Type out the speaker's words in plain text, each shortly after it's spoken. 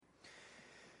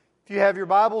If you have your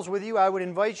Bibles with you, I would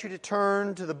invite you to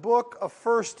turn to the book of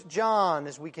 1 John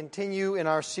as we continue in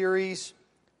our series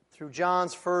through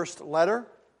John's first letter.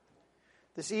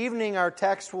 This evening our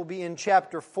text will be in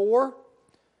chapter 4,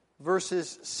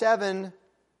 verses 7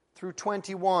 through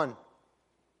 21.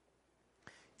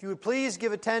 If you would please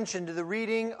give attention to the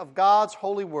reading of God's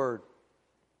holy word.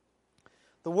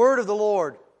 The word of the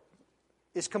Lord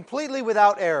is completely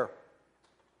without error.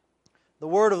 The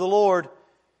word of the Lord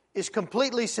is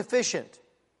completely sufficient,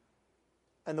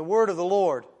 and the word of the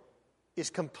Lord is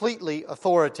completely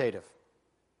authoritative.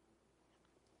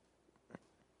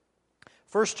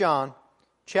 1 John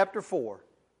chapter 4,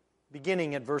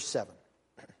 beginning at verse 7.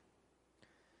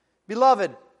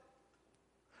 Beloved,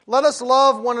 let us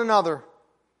love one another,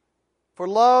 for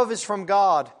love is from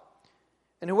God,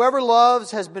 and whoever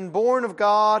loves has been born of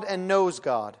God and knows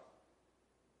God.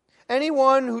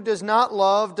 Anyone who does not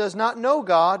love does not know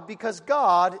God, because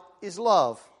God is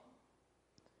love.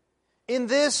 In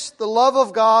this, the love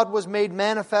of God was made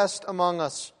manifest among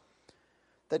us,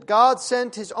 that God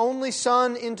sent His only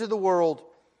Son into the world,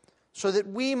 so that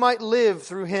we might live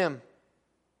through Him.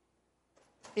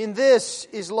 In this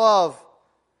is love,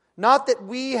 not that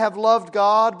we have loved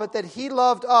God, but that He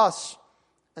loved us,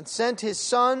 and sent His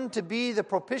Son to be the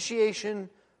propitiation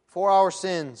for our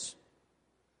sins.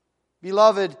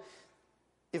 Beloved,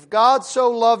 if God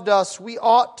so loved us, we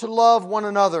ought to love one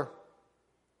another.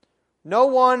 No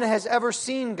one has ever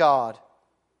seen God.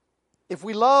 If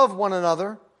we love one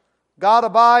another, God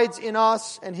abides in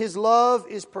us, and His love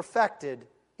is perfected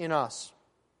in us.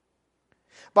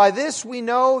 By this we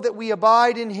know that we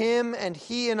abide in Him and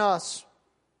He in us,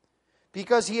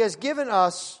 because He has given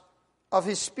us of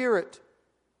His Spirit.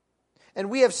 And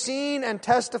we have seen and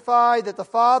testified that the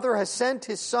Father has sent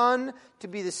His Son to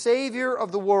be the Savior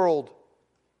of the world.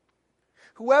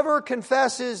 Whoever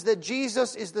confesses that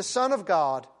Jesus is the Son of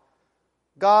God,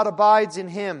 God abides in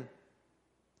Him,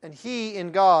 and He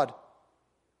in God.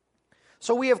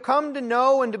 So we have come to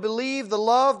know and to believe the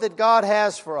love that God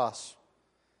has for us.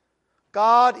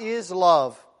 God is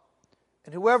love,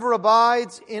 and whoever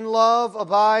abides in love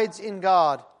abides in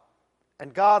God,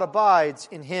 and God abides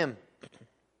in him.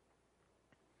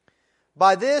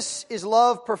 By this is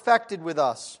love perfected with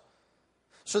us,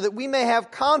 so that we may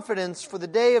have confidence for the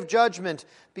day of judgment,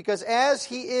 because as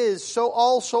He is, so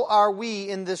also are we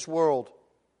in this world.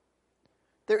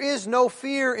 There is no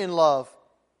fear in love,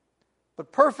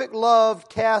 but perfect love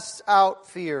casts out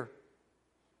fear.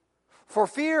 For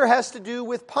fear has to do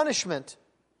with punishment,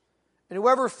 and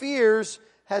whoever fears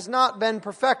has not been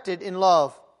perfected in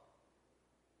love.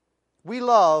 We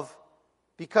love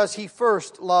because He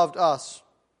first loved us.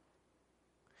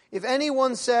 If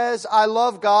anyone says, I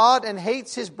love God, and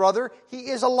hates his brother, he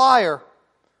is a liar.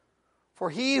 For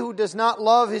he who does not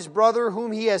love his brother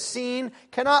whom he has seen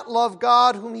cannot love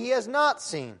God whom he has not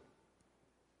seen.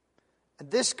 And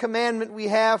this commandment we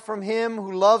have from him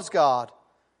who loves God.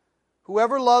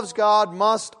 Whoever loves God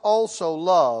must also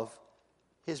love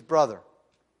his brother.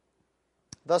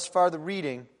 Thus far the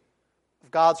reading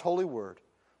of God's holy word.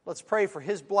 Let's pray for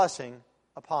His blessing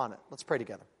upon it. Let's pray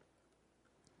together.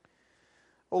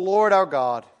 O Lord our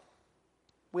God,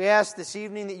 we ask this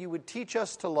evening that You would teach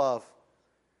us to love.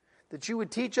 That You would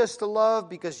teach us to love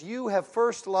because You have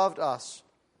first loved us.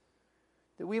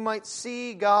 That we might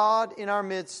see God in our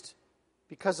midst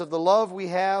because of the love we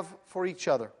have for each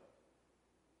other.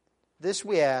 This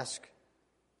we ask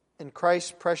in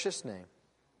Christ's precious name.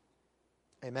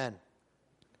 Amen.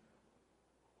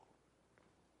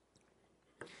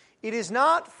 It is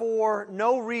not for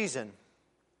no reason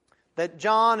that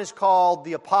John is called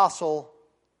the Apostle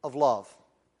of Love.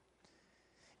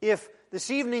 If this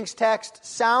evening's text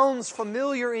sounds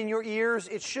familiar in your ears,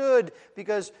 it should,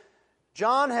 because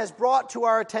John has brought to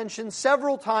our attention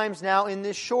several times now in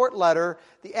this short letter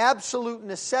the absolute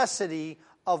necessity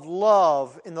of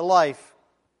love in the life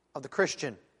of the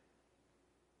Christian.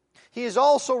 He has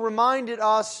also reminded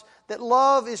us that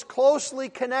love is closely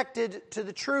connected to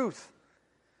the truth,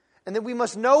 and that we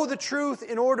must know the truth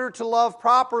in order to love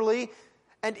properly.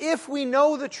 And if we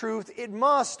know the truth, it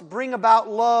must bring about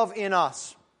love in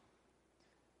us.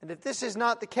 And if this is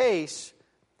not the case,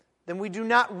 then we do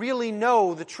not really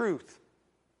know the truth.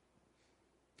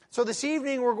 So this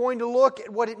evening we're going to look at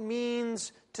what it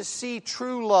means to see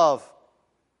true love.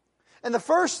 And the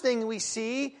first thing we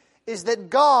see is that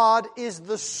God is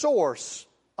the source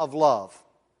of love.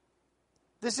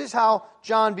 This is how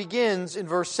John begins in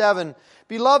verse 7.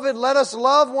 Beloved, let us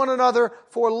love one another,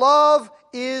 for love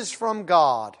is from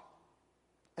God.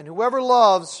 And whoever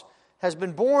loves has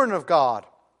been born of God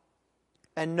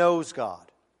and knows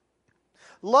God.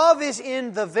 Love is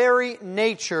in the very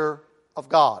nature of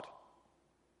God.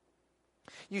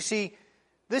 You see,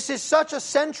 this is such a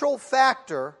central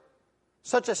factor,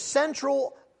 such a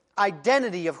central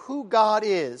identity of who God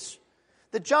is,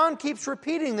 that John keeps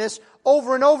repeating this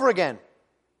over and over again.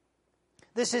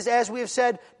 This is, as we have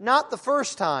said, not the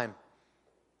first time.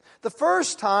 The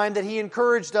first time that he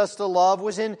encouraged us to love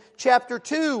was in chapter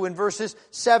 2 in verses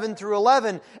 7 through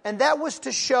 11. And that was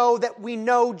to show that we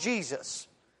know Jesus.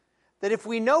 That if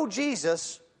we know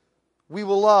Jesus, we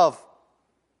will love.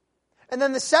 And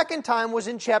then the second time was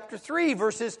in chapter 3,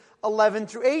 verses 11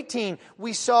 through 18.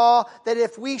 We saw that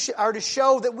if we are to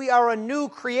show that we are a new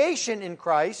creation in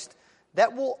Christ,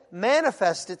 that will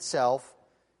manifest itself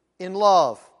in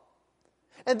love.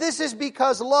 And this is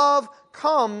because love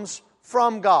comes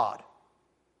from God.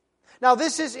 Now,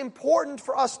 this is important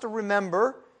for us to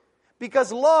remember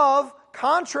because love,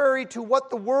 contrary to what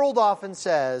the world often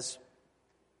says,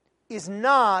 is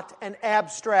not an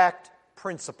abstract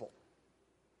principle.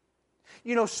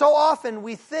 You know, so often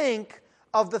we think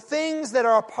of the things that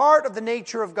are a part of the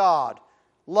nature of God,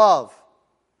 love,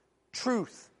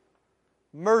 truth,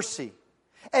 mercy,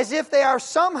 as if they are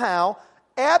somehow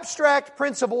abstract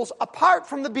principles apart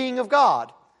from the being of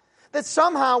God. That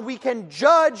somehow we can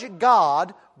judge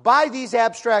God by these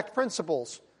abstract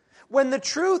principles. When the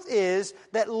truth is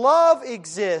that love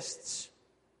exists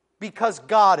because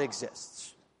God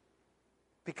exists.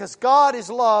 Because God is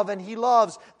love and He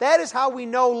loves. That is how we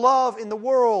know love in the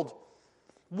world.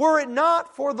 Were it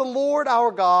not for the Lord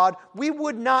our God, we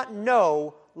would not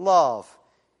know love.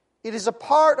 It is a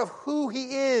part of who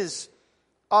He is,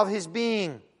 of His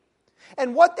being.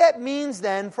 And what that means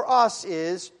then for us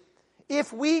is,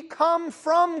 if we come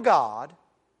from God,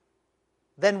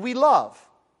 then we love.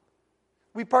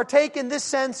 We partake in this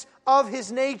sense of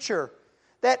His nature.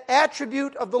 That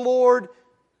attribute of the Lord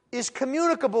is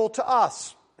communicable to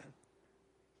us.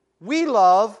 We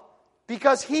love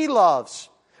because He loves.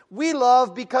 We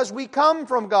love because we come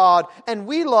from God. And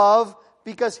we love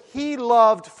because He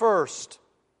loved first.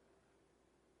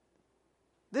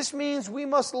 This means we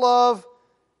must love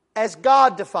as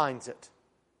God defines it.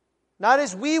 Not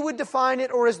as we would define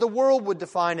it or as the world would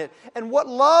define it. And what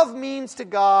love means to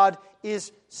God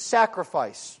is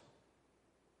sacrifice.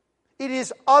 It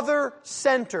is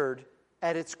other-centered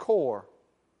at its core.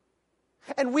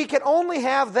 And we can only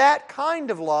have that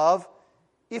kind of love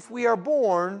if we are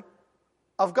born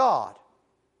of God.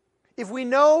 If we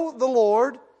know the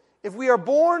Lord, if we are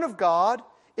born of God,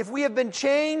 if we have been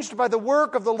changed by the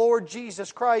work of the Lord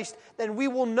Jesus Christ, then we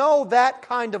will know that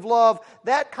kind of love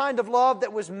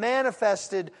that was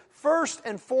manifested first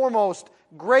and foremost,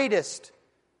 greatest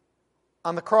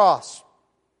on the cross.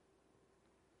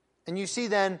 And you see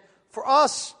then, for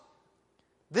us,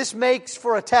 this makes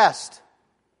for a test.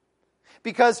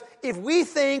 Because if we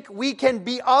think we can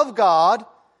be of God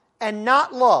and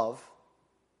not love,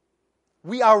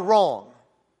 we are wrong.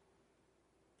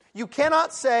 You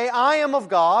cannot say, I am of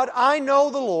God, I know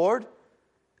the Lord,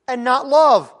 and not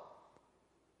love.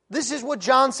 This is what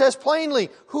John says plainly.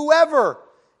 Whoever,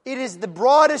 it is the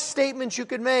broadest statement you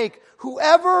could make,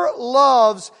 whoever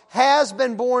loves has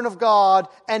been born of God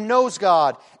and knows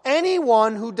God.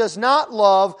 Anyone who does not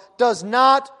love does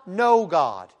not know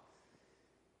God.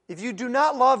 If you do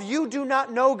not love, you do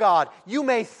not know God. You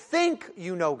may think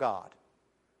you know God,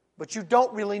 but you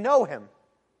don't really know Him.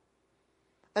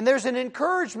 And there's an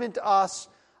encouragement to us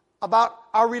about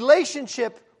our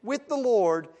relationship with the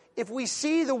Lord if we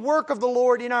see the work of the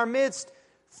Lord in our midst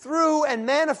through and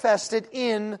manifested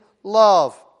in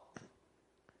love.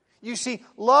 You see,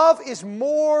 love is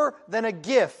more than a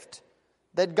gift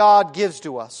that God gives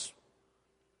to us.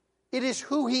 It is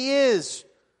who He is.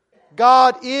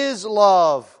 God is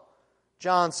love,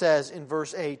 John says in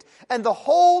verse 8. And the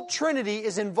whole Trinity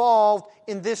is involved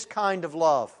in this kind of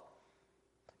love.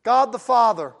 God the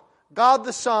Father, God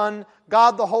the Son,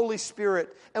 God the Holy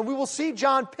Spirit. And we will see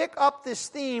John pick up this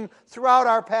theme throughout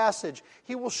our passage.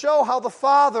 He will show how the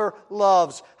Father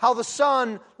loves, how the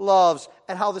Son loves,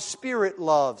 and how the Spirit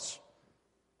loves.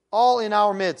 All in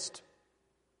our midst.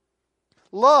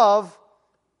 Love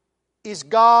is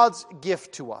God's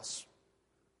gift to us.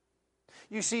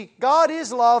 You see, God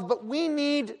is love, but we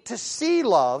need to see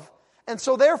love. And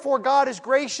so therefore God is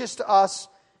gracious to us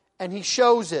and He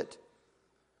shows it.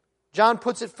 John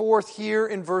puts it forth here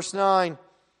in verse 9.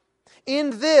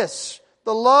 In this,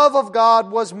 the love of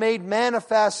God was made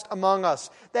manifest among us.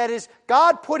 That is,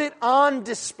 God put it on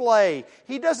display.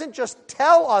 He doesn't just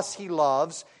tell us He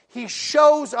loves, He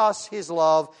shows us His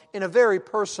love in a very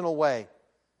personal way.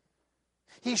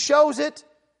 He shows it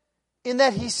in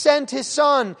that He sent His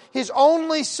Son, His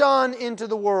only Son, into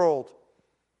the world.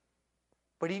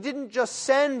 But He didn't just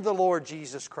send the Lord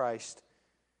Jesus Christ.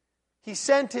 He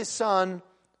sent His Son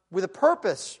with a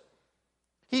purpose.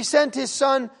 He sent His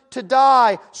Son to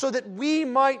die so that we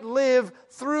might live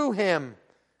through Him.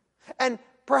 And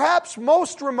perhaps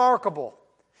most remarkable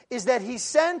is that He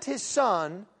sent His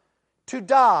Son to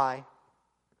die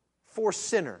for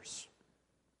sinners.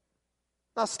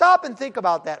 Now stop and think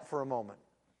about that for a moment.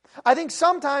 I think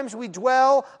sometimes we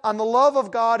dwell on the love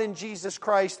of God in Jesus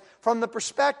Christ from the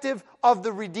perspective of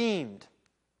the redeemed.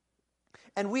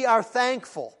 And we are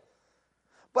thankful.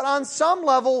 But on some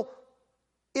level,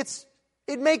 it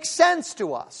makes sense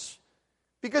to us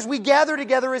because we gather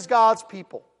together as God's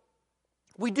people.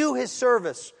 We do His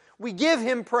service. We give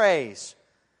Him praise.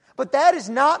 But that is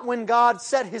not when God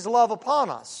set His love upon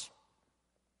us.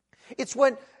 It's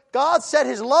when God set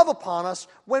His love upon us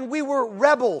when we were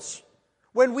rebels,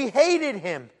 when we hated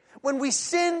Him, when we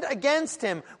sinned against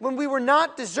Him, when we were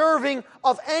not deserving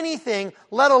of anything,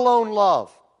 let alone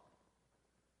love.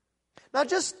 Now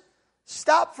just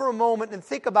stop for a moment and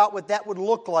think about what that would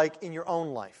look like in your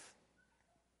own life.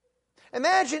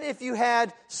 Imagine if you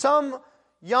had some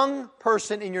young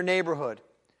person in your neighborhood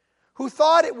who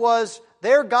thought it was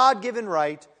their God-given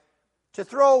right to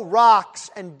throw rocks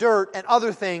and dirt and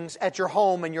other things at your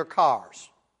home and your cars.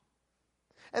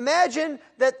 Imagine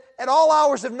that at all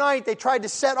hours of night they tried to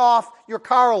set off your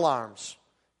car alarms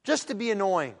just to be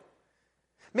annoying.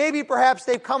 Maybe perhaps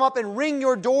they've come up and ring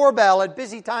your doorbell at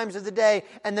busy times of the day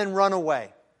and then run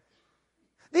away.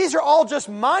 These are all just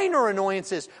minor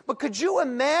annoyances, but could you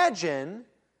imagine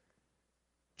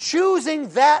choosing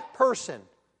that person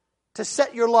to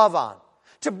set your love on,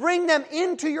 to bring them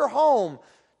into your home,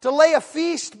 to lay a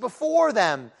feast before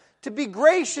them, to be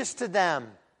gracious to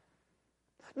them?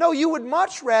 No, you would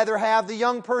much rather have the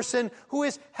young person who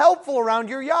is helpful around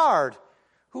your yard,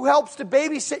 who helps to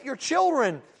babysit your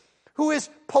children, who is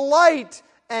polite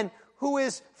and who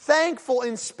is thankful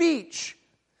in speech.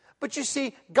 But you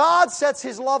see, God sets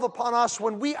His love upon us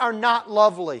when we are not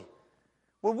lovely,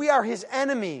 when we are His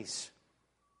enemies.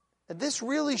 And this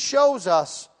really shows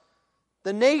us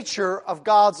the nature of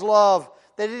God's love,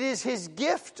 that it is His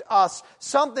gift to us,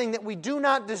 something that we do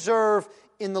not deserve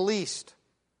in the least.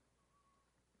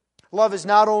 Love is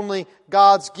not only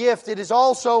God's gift, it is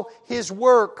also His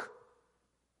work.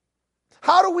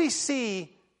 How do we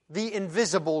see the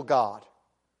invisible God?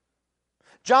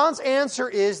 John's answer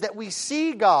is that we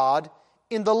see God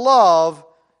in the love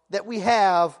that we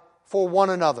have for one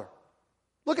another.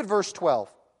 Look at verse 12.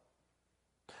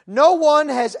 No one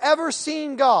has ever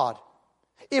seen God.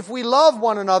 If we love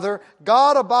one another,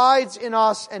 God abides in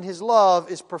us and His love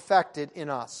is perfected in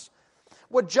us.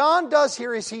 What John does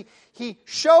here is he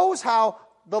shows how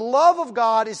the love of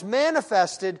God is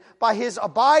manifested by His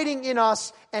abiding in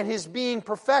us and His being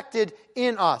perfected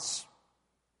in us.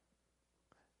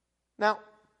 Now,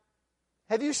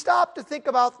 have you stopped to think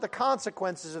about the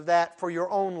consequences of that for your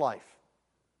own life?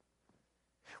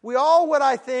 We all would,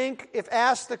 I think, if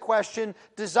asked the question,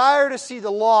 desire to see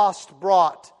the lost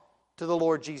brought to the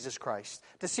Lord Jesus Christ,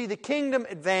 to see the kingdom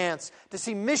advance, to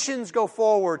see missions go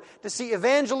forward, to see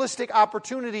evangelistic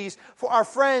opportunities for our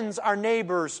friends, our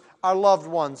neighbors, our loved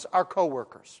ones, our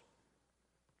co-workers.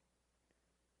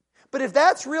 But if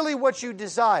that's really what you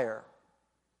desire,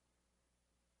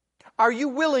 are you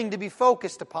willing to be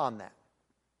focused upon that?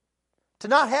 To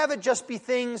not have it just be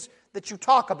things that you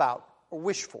talk about or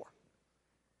wish for.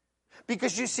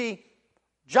 Because you see,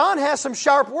 John has some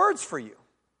sharp words for you.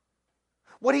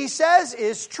 What he says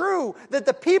is true, that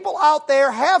the people out there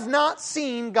have not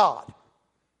seen God.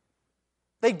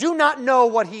 They do not know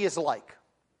what He is like.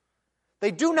 They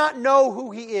do not know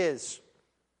who He is.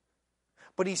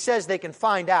 But he says they can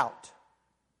find out.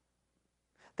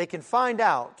 They can find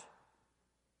out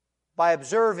by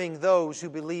observing those who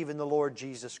believe in the Lord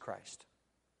Jesus Christ.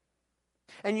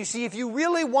 And you see, if you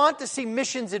really want to see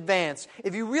missions advance,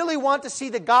 if you really want to see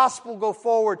the gospel go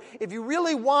forward, if you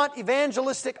really want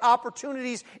evangelistic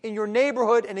opportunities in your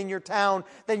neighborhood and in your town,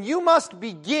 then you must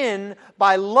begin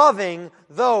by loving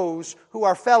those who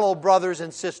are fellow brothers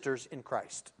and sisters in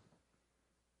Christ.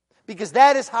 Because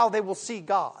that is how they will see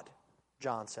God,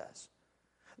 John says.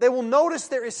 They will notice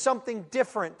there is something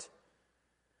different,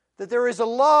 that there is a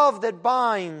love that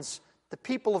binds the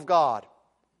people of God.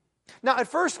 Now, at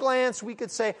first glance, we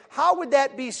could say, how would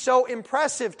that be so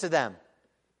impressive to them?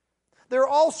 There are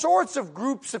all sorts of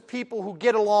groups of people who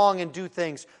get along and do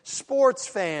things. Sports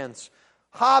fans,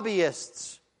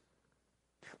 hobbyists.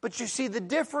 But you see, the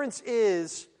difference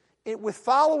is, with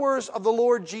followers of the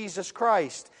Lord Jesus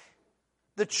Christ,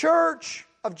 the church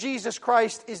of Jesus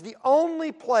Christ is the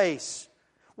only place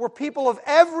where people of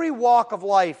every walk of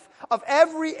life, of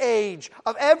every age,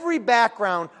 of every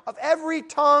background, of every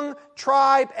tongue,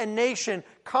 tribe, and nation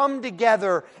come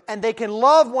together and they can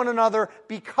love one another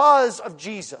because of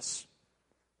Jesus.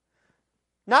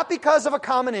 Not because of a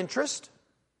common interest,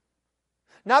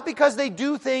 not because they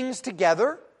do things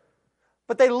together,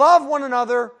 but they love one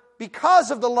another because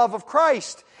of the love of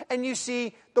Christ. And you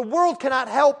see, the world cannot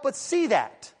help but see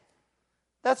that.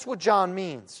 That's what John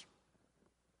means.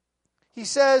 He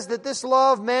says that this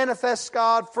love manifests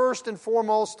God first and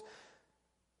foremost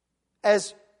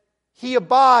as He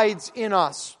abides in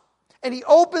us. And he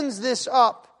opens this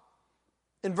up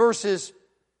in verses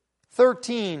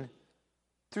 13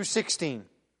 through 16.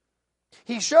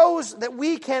 He shows that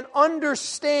we can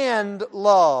understand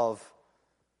love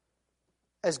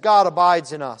as God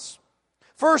abides in us.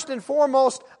 First and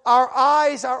foremost, our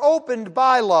eyes are opened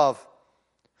by love.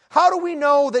 How do we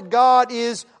know that God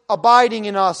is abiding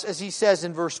in us, as he says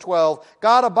in verse 12?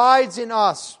 God abides in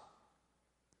us.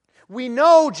 We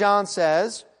know, John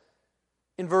says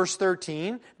in verse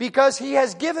 13, because he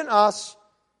has given us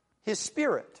his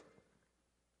Spirit.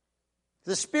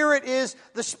 The Spirit is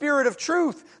the Spirit of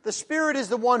truth. The Spirit is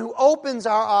the one who opens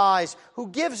our eyes, who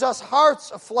gives us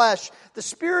hearts of flesh. The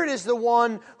Spirit is the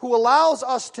one who allows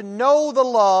us to know the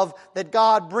love that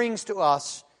God brings to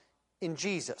us in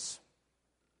Jesus.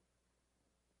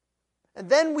 And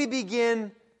then we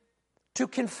begin to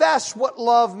confess what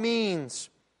love means.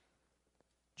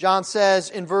 John says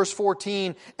in verse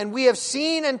 14, "And we have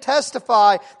seen and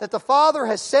testify that the Father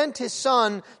has sent His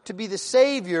Son to be the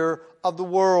Savior of the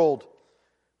world.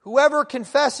 Whoever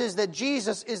confesses that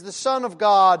Jesus is the Son of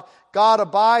God, God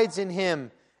abides in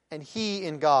Him, and He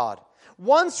in God."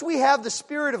 Once we have the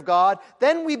Spirit of God,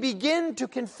 then we begin to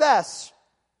confess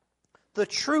the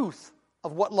truth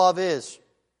of what love is.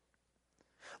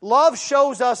 Love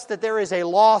shows us that there is a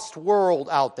lost world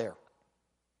out there,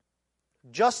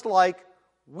 just like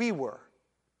we were.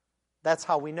 That's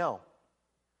how we know.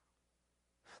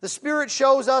 The Spirit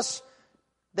shows us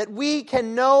that we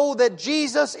can know that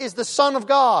Jesus is the Son of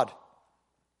God.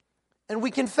 And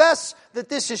we confess that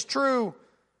this is true.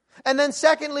 And then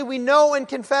secondly, we know and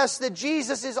confess that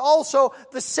Jesus is also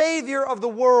the Savior of the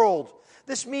world.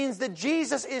 This means that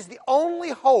Jesus is the only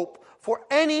hope for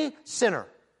any sinner.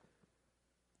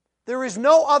 There is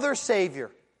no other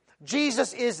Savior.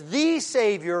 Jesus is the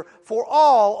Savior for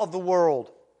all of the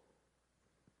world.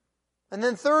 And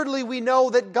then thirdly, we know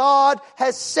that God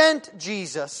has sent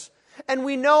Jesus. And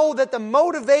we know that the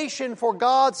motivation for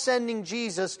God sending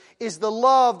Jesus is the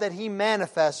love that He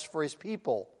manifests for His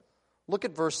people. Look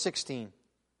at verse 16.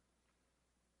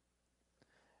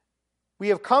 "We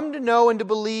have come to know and to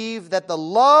believe that the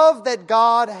love that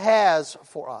God has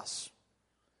for us."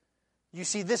 You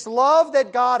see, this love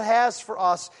that God has for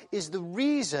us is the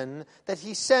reason that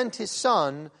He sent His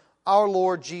Son, our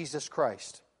Lord Jesus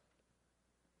Christ.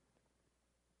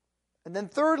 And then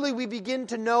thirdly, we begin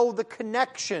to know the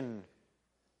connection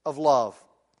of love.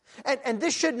 And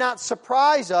this should not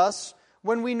surprise us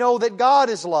when we know that God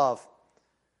is love.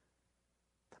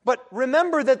 But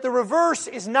remember that the reverse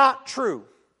is not true.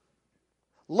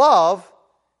 Love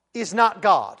is not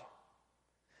God.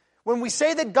 When we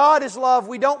say that God is love,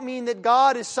 we don't mean that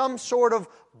God is some sort of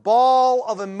ball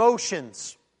of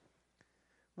emotions.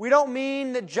 We don't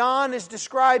mean that John is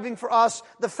describing for us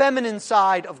the feminine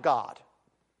side of God.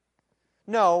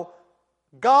 No,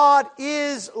 God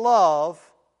is love,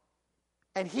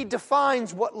 and He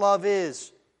defines what love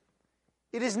is.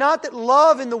 It is not that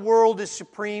love in the world is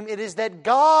supreme, it is that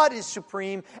God is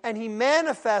supreme, and He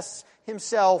manifests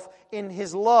Himself in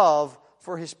His love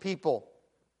for His people.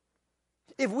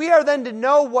 If we are then to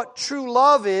know what true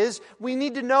love is, we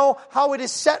need to know how it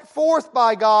is set forth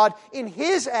by God in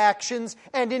His actions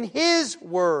and in His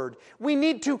Word. We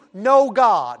need to know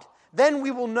God. Then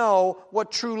we will know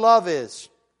what true love is.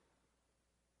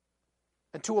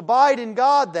 And to abide in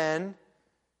God, then,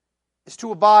 is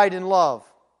to abide in love.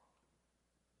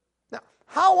 Now,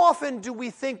 how often do we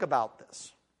think about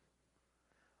this?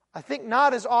 I think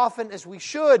not as often as we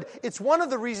should. It's one of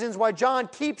the reasons why John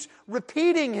keeps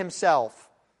repeating himself.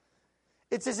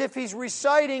 It's as if he's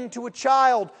reciting to a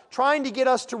child, trying to get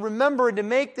us to remember and to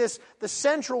make this the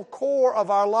central core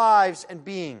of our lives and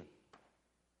being.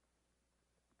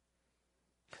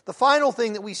 The final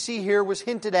thing that we see here was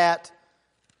hinted at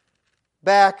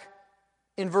back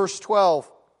in verse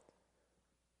 12.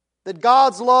 That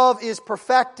God's love is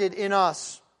perfected in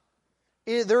us.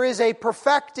 There is a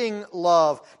perfecting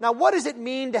love. Now, what does it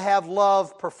mean to have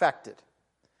love perfected?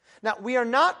 Now, we are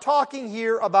not talking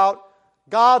here about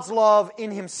God's love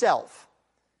in Himself,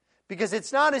 because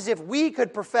it's not as if we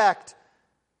could perfect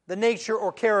the nature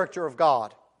or character of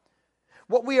God.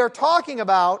 What we are talking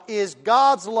about is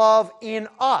God's love in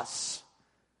us.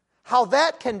 How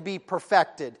that can be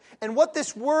perfected. And what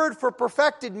this word for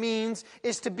perfected means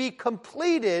is to be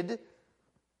completed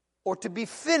or to be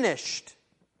finished.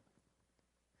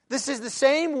 This is the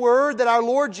same word that our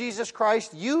Lord Jesus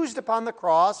Christ used upon the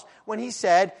cross when He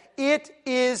said, "It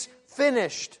is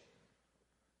finished."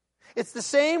 It's the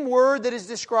same word that is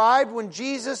described when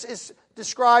Jesus is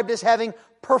described as having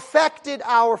perfected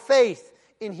our faith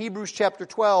in Hebrews chapter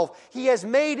 12. He has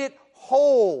made it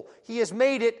whole. He has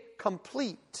made it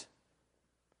complete.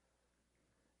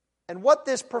 And what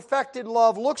this perfected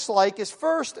love looks like is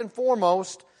first and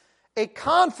foremost a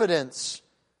confidence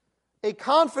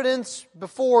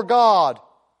before God.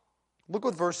 Look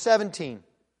with verse 17.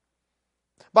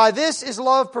 By this is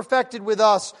love perfected with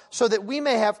us, so that we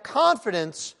may have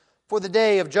confidence for the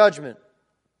day of judgment.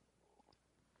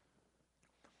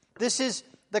 This is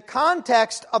the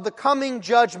context of the coming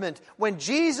judgment. When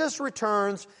Jesus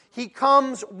returns, He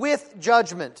comes with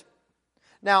judgment.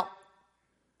 Now,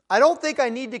 I don't think I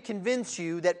need to convince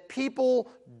you that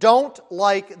people don't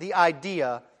like the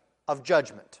idea of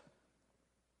judgment.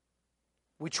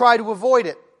 We try to avoid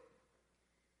it.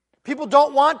 People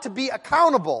don't want to be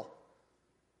accountable.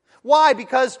 Why?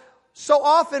 Because so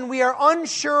often we are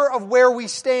unsure of where we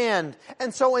stand.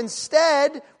 And so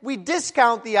instead, we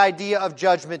discount the idea of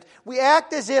judgment. We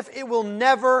act as if it will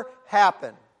never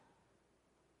happen.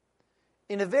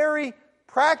 In a very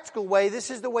practical way,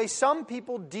 this is the way some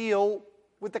people deal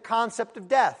with the concept of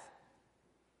death.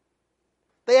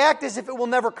 They act as if it will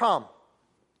never come.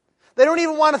 They don't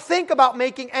even want to think about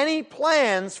making any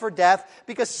plans for death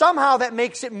because somehow that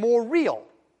makes it more real.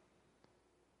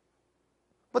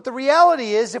 But the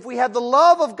reality is, if we have the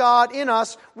love of God in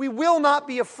us, we will not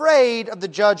be afraid of the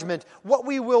judgment. What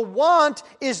we will want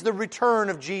is the return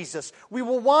of Jesus. We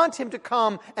will want Him to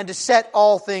come and to set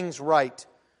all things right.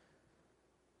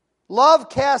 Love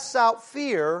casts out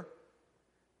fear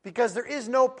because there is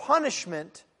no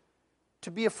punishment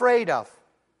to be afraid of.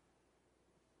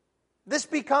 This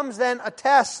becomes then a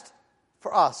test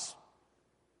for us.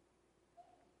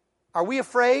 Are we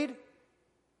afraid?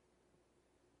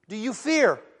 Do you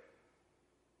fear?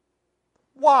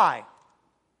 Why?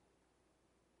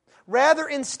 Rather,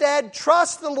 instead,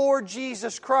 trust the Lord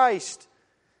Jesus Christ.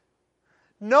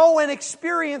 Know and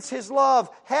experience His love.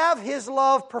 Have His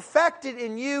love perfected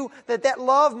in you, that that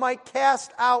love might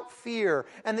cast out fear,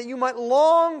 and that you might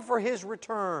long for His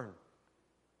return.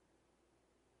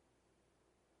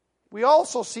 We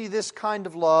also see this kind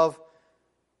of love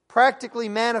practically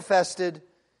manifested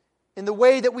in the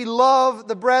way that we love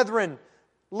the brethren.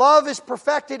 Love is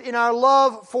perfected in our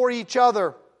love for each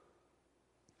other.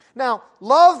 Now,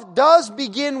 love does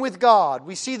begin with God.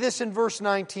 We see this in verse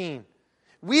 19.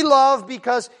 We love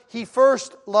because He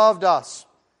first loved us.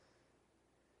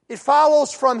 It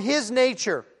follows from His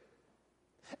nature.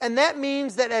 And that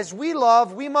means that as we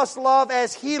love, we must love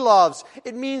as He loves.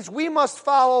 It means we must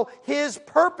follow His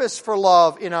purpose for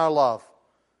love in our love.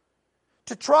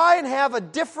 To try and have a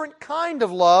different kind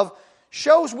of love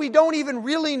shows we don't even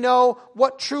really know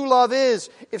what true love is.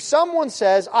 If someone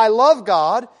says, "I love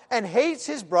God," and hates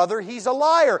his brother, he's a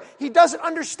liar. He doesn't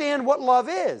understand what love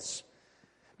is.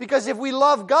 Because if we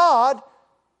love God,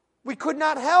 we could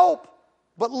not help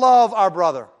but love our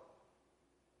brother.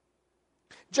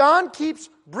 John keeps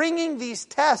bringing these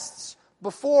tests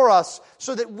before us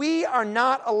so that we are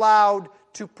not allowed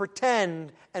to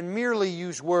pretend and merely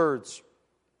use words.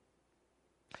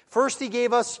 First, he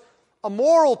gave us a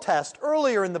moral test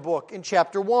earlier in the book, in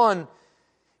chapter 1.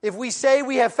 If we say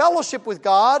we have fellowship with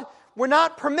God, we're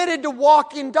not permitted to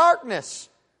walk in darkness.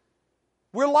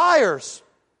 We're liars.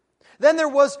 Then there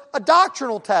was a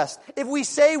doctrinal test. If we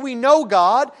say we know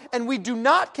God and we do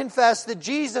not confess that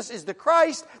Jesus is the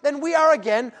Christ, then we are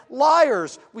again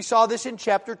liars. We saw this in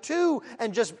chapter 2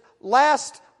 and just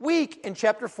last week in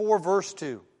chapter 4, verse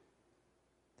 2.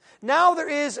 Now there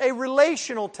is a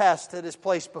relational test that is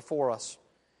placed before us.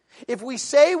 If we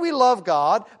say we love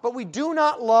God, but we do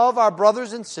not love our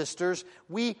brothers and sisters,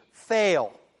 we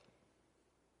fail.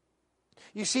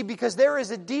 You see, because there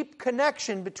is a deep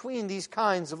connection between these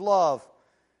kinds of love.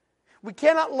 We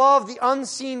cannot love the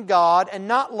unseen God and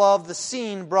not love the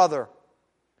seen brother.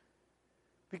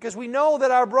 Because we know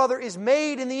that our brother is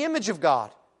made in the image of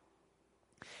God.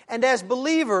 And as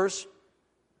believers,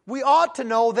 we ought to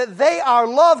know that they are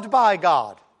loved by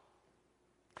God.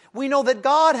 We know that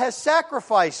God has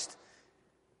sacrificed.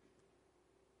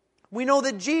 We know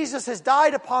that Jesus has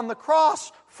died upon the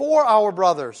cross for our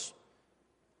brothers.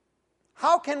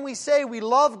 How can we say we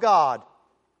love God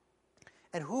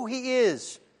and who He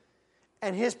is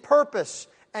and His purpose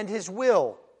and His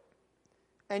will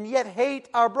and yet hate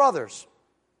our brothers.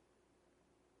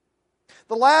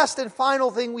 The last and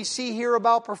final thing we see here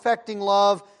about perfecting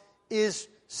love is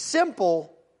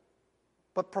simple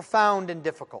but profound and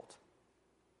difficult.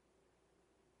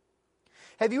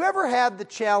 Have you ever had the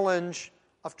challenge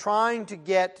of trying to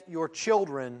get your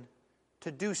children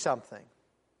to do something?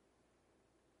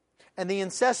 And the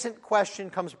incessant question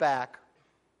comes back,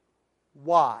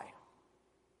 why?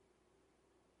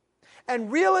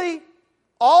 And really,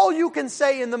 all you can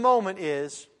say in the moment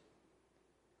is,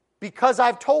 because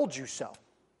I've told you so.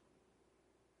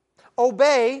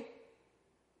 Obey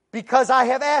because I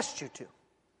have asked you to.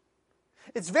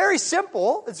 It's very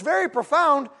simple, it's very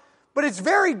profound, but it's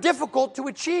very difficult to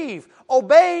achieve.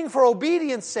 Obeying for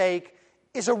obedience sake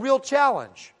is a real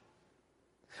challenge.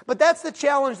 But that's the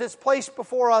challenge that's placed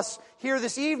before us here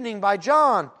this evening by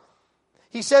John.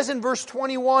 He says in verse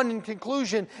 21 in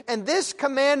conclusion, "And this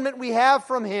commandment we have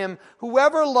from him,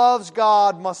 whoever loves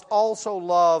God must also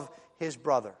love his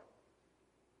brother."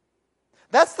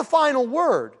 That's the final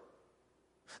word.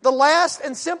 The last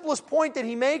and simplest point that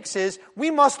he makes is,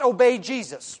 we must obey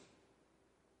Jesus.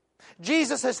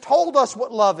 Jesus has told us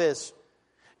what love is.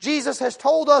 Jesus has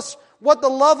told us what the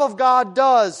love of God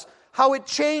does, how it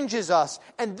changes us.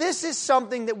 And this is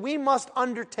something that we must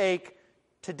undertake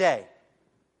today.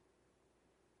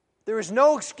 There is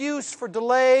no excuse for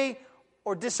delay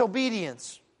or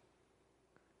disobedience.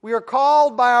 We are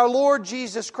called by our Lord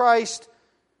Jesus Christ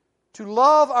to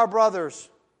love our brothers,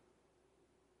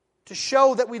 to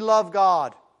show that we love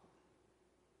God.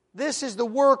 This is the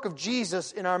work of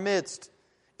Jesus in our midst.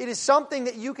 It is something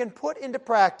that you can put into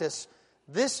practice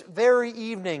this very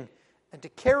evening and to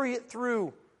carry it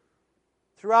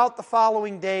throughout the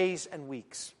following days and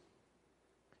weeks.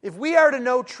 If we are to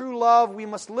know true love, we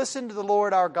must listen to the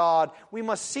Lord our God. We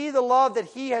must see the love that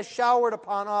He has showered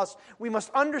upon us. We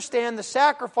must understand the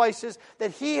sacrifices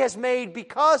that He has made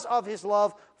because of His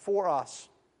love for us.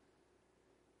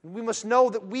 We must know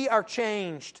that we are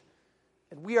changed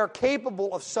and we are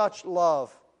capable of such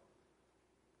love.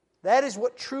 That is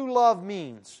what true love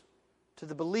means to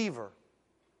the believer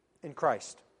in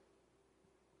Christ.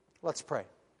 Let's pray.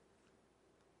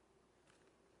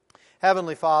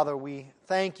 Heavenly Father, we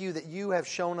thank you that you have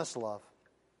shown us love,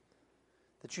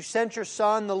 that you sent your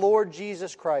Son, the Lord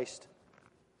Jesus Christ,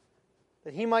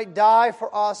 that He might die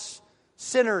for us,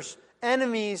 sinners,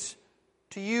 enemies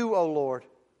to you, O Lord,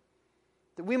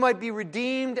 that we might be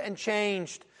redeemed and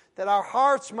changed, that our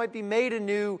hearts might be made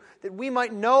anew, that we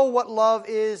might know what love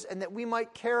is, and that we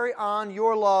might carry on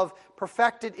your love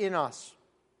perfected in us.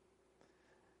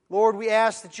 Lord, we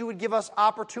ask that you would give us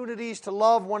opportunities to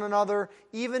love one another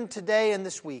even today and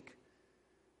this week.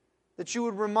 That you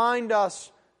would remind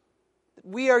us that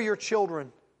we are your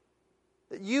children,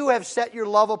 that you have set your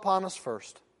love upon us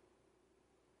first.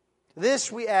 This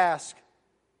we ask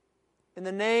in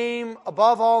the name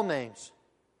above all names,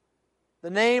 the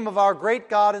name of our great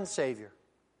God and Savior,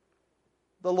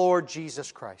 the Lord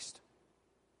Jesus Christ.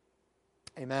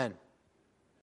 Amen.